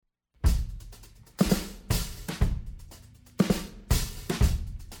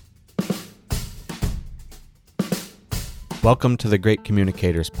Welcome to the Great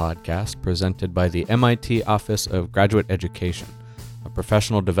Communicators podcast, presented by the MIT Office of Graduate Education, a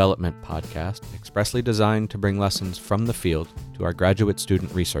professional development podcast expressly designed to bring lessons from the field to our graduate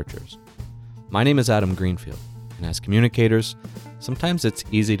student researchers. My name is Adam Greenfield, and as communicators, sometimes it's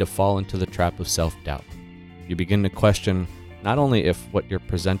easy to fall into the trap of self-doubt. You begin to question not only if what you're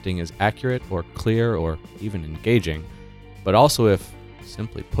presenting is accurate or clear or even engaging, but also if,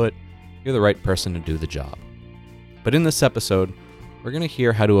 simply put, you're the right person to do the job. But in this episode, we're going to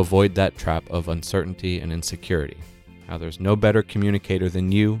hear how to avoid that trap of uncertainty and insecurity, how there's no better communicator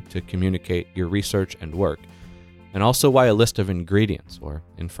than you to communicate your research and work, and also why a list of ingredients or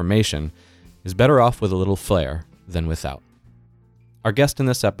information is better off with a little flair than without. Our guest in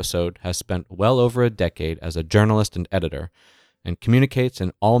this episode has spent well over a decade as a journalist and editor and communicates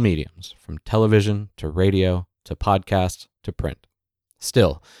in all mediums, from television to radio to podcasts to print.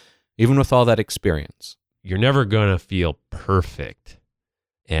 Still, even with all that experience, you're never going to feel perfect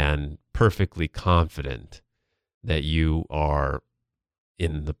and perfectly confident that you are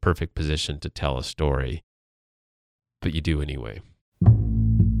in the perfect position to tell a story, but you do anyway.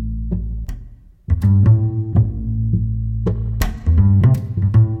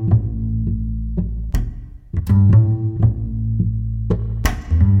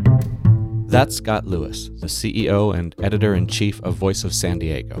 That's Scott Lewis, the CEO and editor-in-chief of Voice of San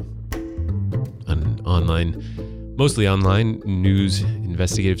Diego. An mostly online news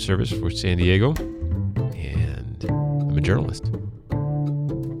investigative service for San Diego, and I'm a journalist.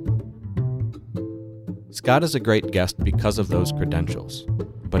 Scott is a great guest because of those credentials,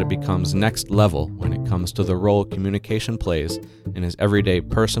 but it becomes next level when it comes to the role communication plays in his everyday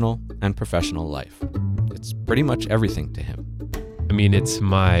personal and professional life. It's pretty much everything to him. I mean, it's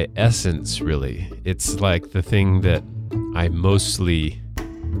my essence, really. It's like the thing that I mostly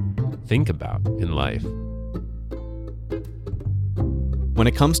think about in life. When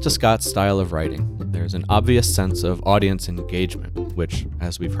it comes to Scott's style of writing, there's an obvious sense of audience engagement, which,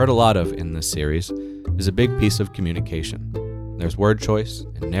 as we've heard a lot of in this series, is a big piece of communication. There's word choice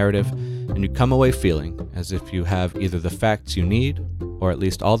and narrative, and you come away feeling as if you have either the facts you need, or at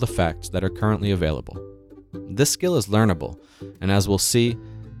least all the facts that are currently available. This skill is learnable, and as we'll see,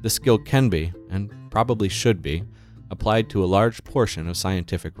 this skill can be, and probably should be, applied to a large portion of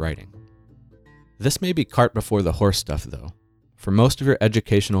scientific writing. This may be cart before the horse stuff, though. For most of your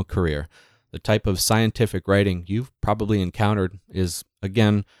educational career, the type of scientific writing you've probably encountered is,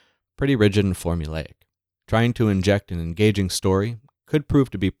 again, pretty rigid and formulaic. Trying to inject an engaging story could prove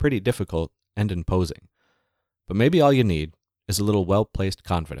to be pretty difficult and imposing. But maybe all you need is a little well-placed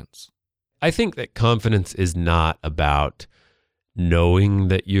confidence. I think that confidence is not about knowing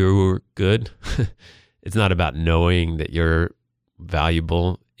that you're good. It's not about knowing that you're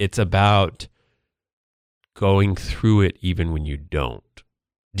valuable. It's about going through it even when you don't.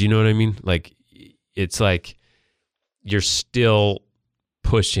 Do you know what I mean? Like, it's like you're still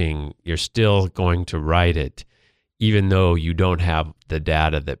pushing, you're still going to write it, even though you don't have the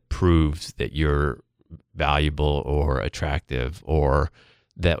data that proves that you're valuable or attractive or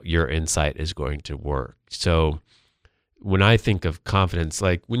that your insight is going to work. So when I think of confidence,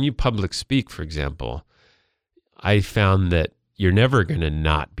 like when you public speak, for example, I found that you're never going to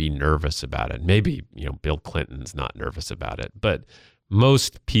not be nervous about it. Maybe, Bill Clinton's not nervous about it, but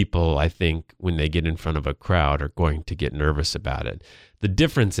most people, I think, when they get in front of a crowd are going to get nervous about it. The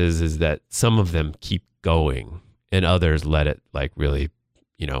difference is that some of them keep going and others let it really,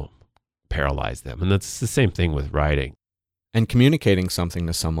 paralyze them. And that's the same thing with writing. And communicating something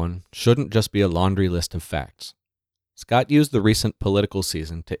to someone shouldn't just be a laundry list of facts. Scott used the recent political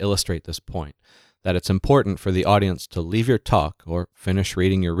season to illustrate this point, that it's important for the audience to leave your talk or finish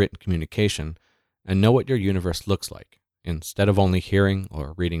reading your written communication and know what your universe looks like, instead of only hearing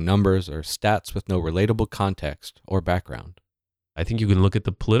or reading numbers or stats with no relatable context or background. I think you can look at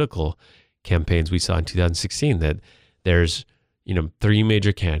the political campaigns we saw in 2016, that there's, three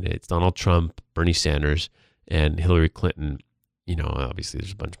major candidates: Donald Trump, Bernie Sanders, and Hillary Clinton. Obviously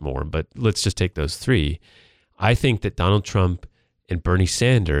there's a bunch more, but let's just take those three. I think that Donald Trump and Bernie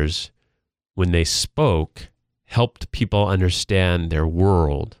Sanders, when they spoke, helped people understand their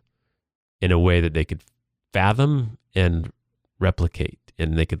world in a way that they could fathom and replicate,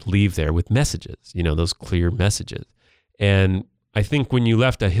 and they could leave there with messages, those clear messages. And I think when you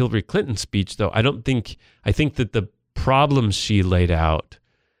left a Hillary Clinton speech, though, I think that the problems she laid out,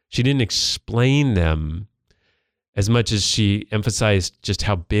 she didn't explain them as much as she emphasized just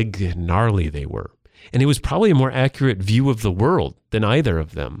how big and gnarly they were. And it was probably a more accurate view of the world than either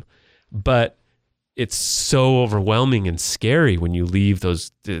of them. But it's so overwhelming and scary when you leave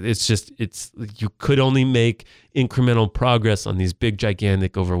those. You could only make incremental progress on these big,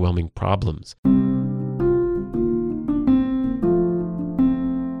 gigantic, overwhelming problems.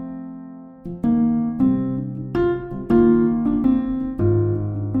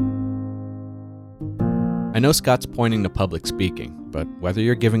 I know Scott's pointing to public speaking, but whether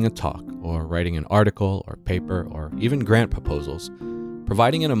you're giving a talk or writing an article or paper or even grant proposals,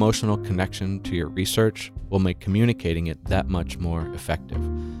 providing an emotional connection to your research will make communicating it that much more effective.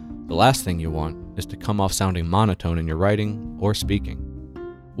 The last thing you want is to come off sounding monotone in your writing or speaking.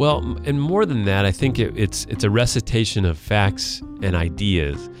 Well, and more than that, I think it's a recitation of facts and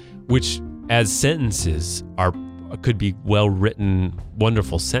ideas, which as sentences could be well-written,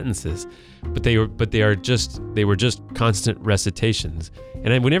 wonderful sentences, but they were just constant recitations.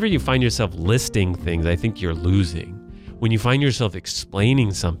 And whenever you find yourself listing things, I think you're losing. When you find yourself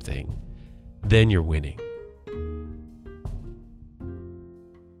explaining something, then you're winning.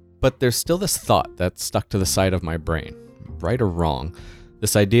 But there's still this thought that's stuck to the side of my brain, right or wrong,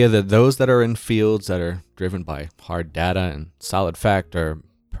 this idea that those that are in fields that are driven by hard data and solid fact are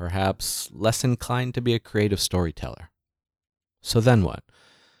perhaps less inclined to be a creative storyteller. So then what?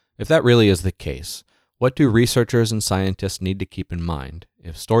 If that really is the case, what do researchers and scientists need to keep in mind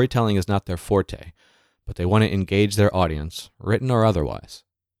if storytelling is not their forte, but they want to engage their audience, written or otherwise?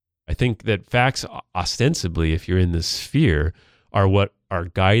 I think that facts, ostensibly, if you're in this sphere, are what are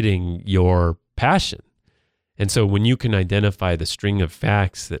guiding your passion. And so when you can identify the string of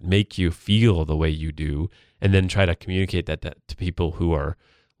facts that make you feel the way you do, and then try to communicate that to people who are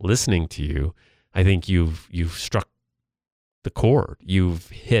listening to you, I think you've struck the chord. You've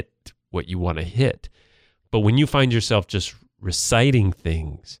hit what you want to hit. But when you find yourself just reciting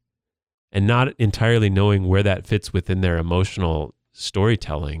things and not entirely knowing where that fits within their emotional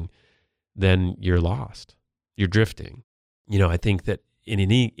storytelling, then you're lost. You're drifting. I think that in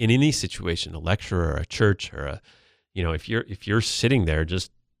any situation, a lecture or a church or if you're sitting there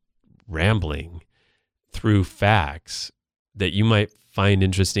just rambling through facts that you might find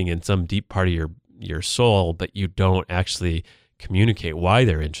interesting in some deep part of your soul, but you don't actually communicate why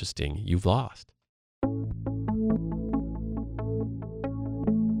they're interesting, you've lost.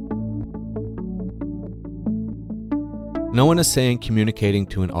 No one is saying communicating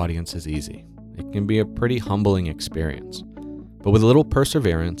to an audience is easy. It can be a pretty humbling experience. But with a little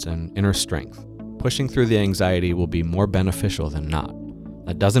perseverance and inner strength, pushing through the anxiety will be more beneficial than not.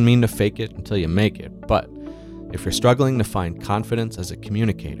 That doesn't mean to fake it until you make it, but if you're struggling to find confidence as a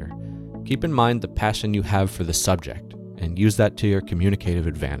communicator, keep in mind the passion you have for the subject and use that to your communicative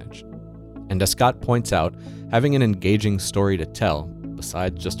advantage. And as Scott points out, having an engaging story to tell,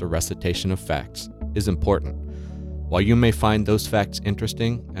 besides just a recitation of facts, is important. While you may find those facts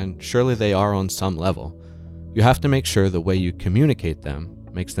interesting, and surely they are on some level, you have to make sure the way you communicate them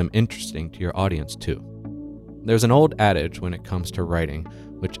makes them interesting to your audience too. There's an old adage when it comes to writing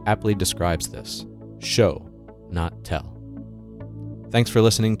which aptly describes this: show, not tell. Thanks for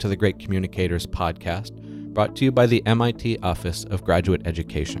listening to the Great Communicators podcast, brought to you by the MIT Office of Graduate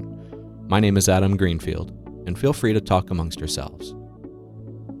Education. My name is Adam Greenfield, and feel free to talk amongst yourselves.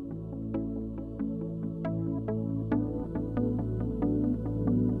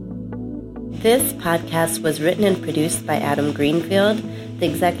 This podcast was written and produced by Adam Greenfield. The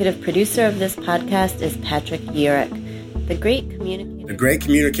executive producer of this podcast is Patrick Urich. The Great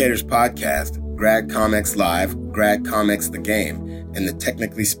Communicators podcast, Grad Comics Live, Grad Comics The Game, and the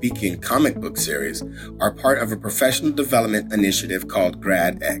Technically Speaking comic book series are part of a professional development initiative called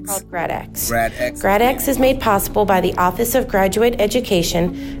GradX. GradX is made possible by the Office of Graduate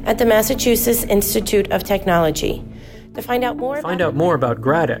Education at the Massachusetts Institute of Technology. To find out more about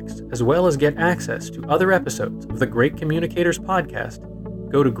GradX, as well as get access to other episodes of the Great Communicators podcast,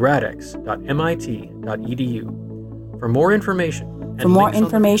 go to gradx.mit.edu. For more information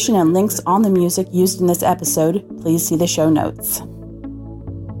and links on the music used in this episode, please see the show notes.